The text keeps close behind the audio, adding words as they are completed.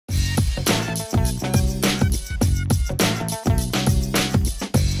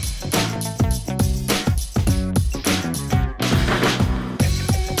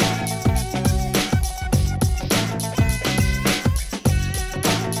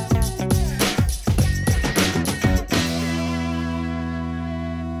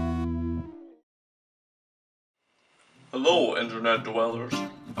internet dwellers.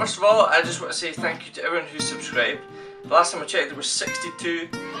 First of all, I just want to say thank you to everyone who subscribed. The last time I checked there was 62.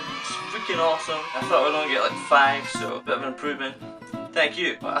 It's freaking awesome. I thought I'd only get like 5, so a bit of an improvement. Thank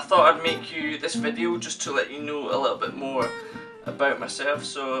you. But I thought I'd make you this video just to let you know a little bit more about myself,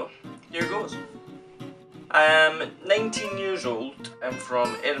 so here goes. I am 19 years old. I'm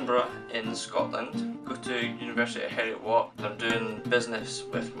from Edinburgh in Scotland. Go to University of Heriot Watt. I'm doing business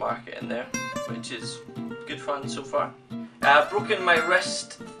with marketing there, which is good fun so far. I've broken my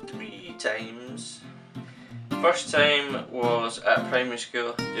wrist 3 times. First time was at primary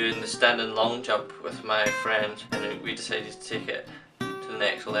school doing the standing long jump with my friend, and we decided to take it to the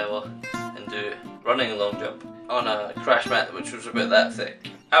next level and do running long jump on a crash mat which was about that thick.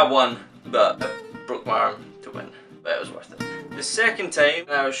 I won, but I broke my arm to win, but it was worth it. The second time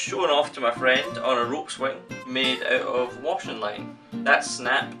I was showing off to my friend on a rope swing made out of washing line. That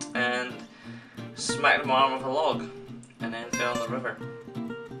snapped and smacked my arm with a log and then fell in the river.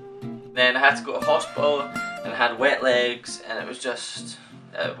 Then I had to go to hospital and I had wet legs, and it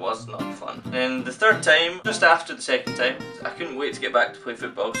was not fun. Then the third time, just after the second time, I couldn't wait to get back to play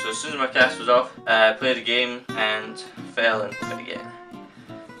football, so as soon as my cast was off, I played a game and fell into it again.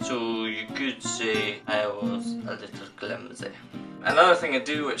 So you could say I was a little clumsy. Another thing I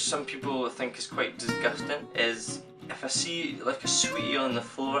do, which some people think is quite disgusting, is if I see like a sweetie on the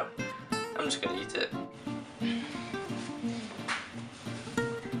floor, I'm just gonna eat it.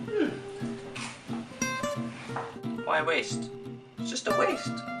 Why waste? It's just a waste.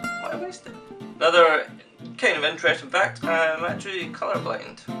 Why waste it? Another kind of interesting fact, I'm actually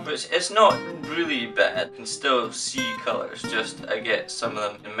colourblind. But it's not really bad. I can still see colours, just I get some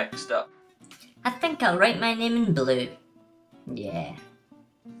of them mixed up. I think I'll write my name in blue. Yeah.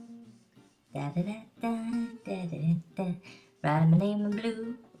 Da da da da da da da. Write my name in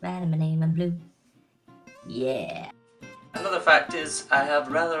blue. Write my name in blue. Yeah. Another fact is I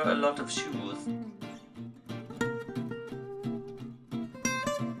have rather a lot of shoes.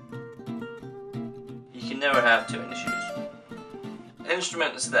 You can never have too many shoes.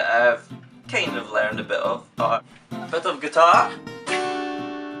 Instruments that I've kind of learned a bit of are a bit of guitar,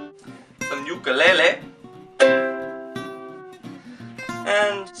 some ukulele,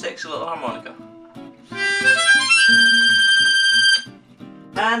 and sexy little harmonica.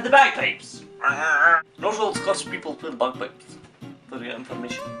 And the bagpipes. Not all Scottish people play the bagpipes, for your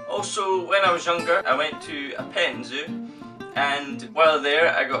information. Also, when I was younger, I went to a petting zoo, and while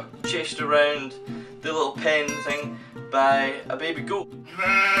there I got chased around the little pen thing by a baby goat.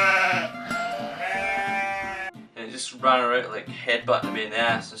 And it just ran around like headbutting me in the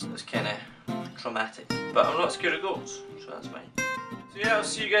ass, and it was kind of traumatic. But I'm not scared of goats, so that's fine. So yeah, I'll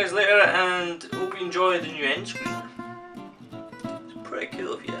see you guys later, and hope you enjoy the new end screen. It's pretty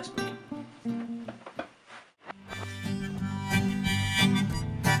cool if you ask me.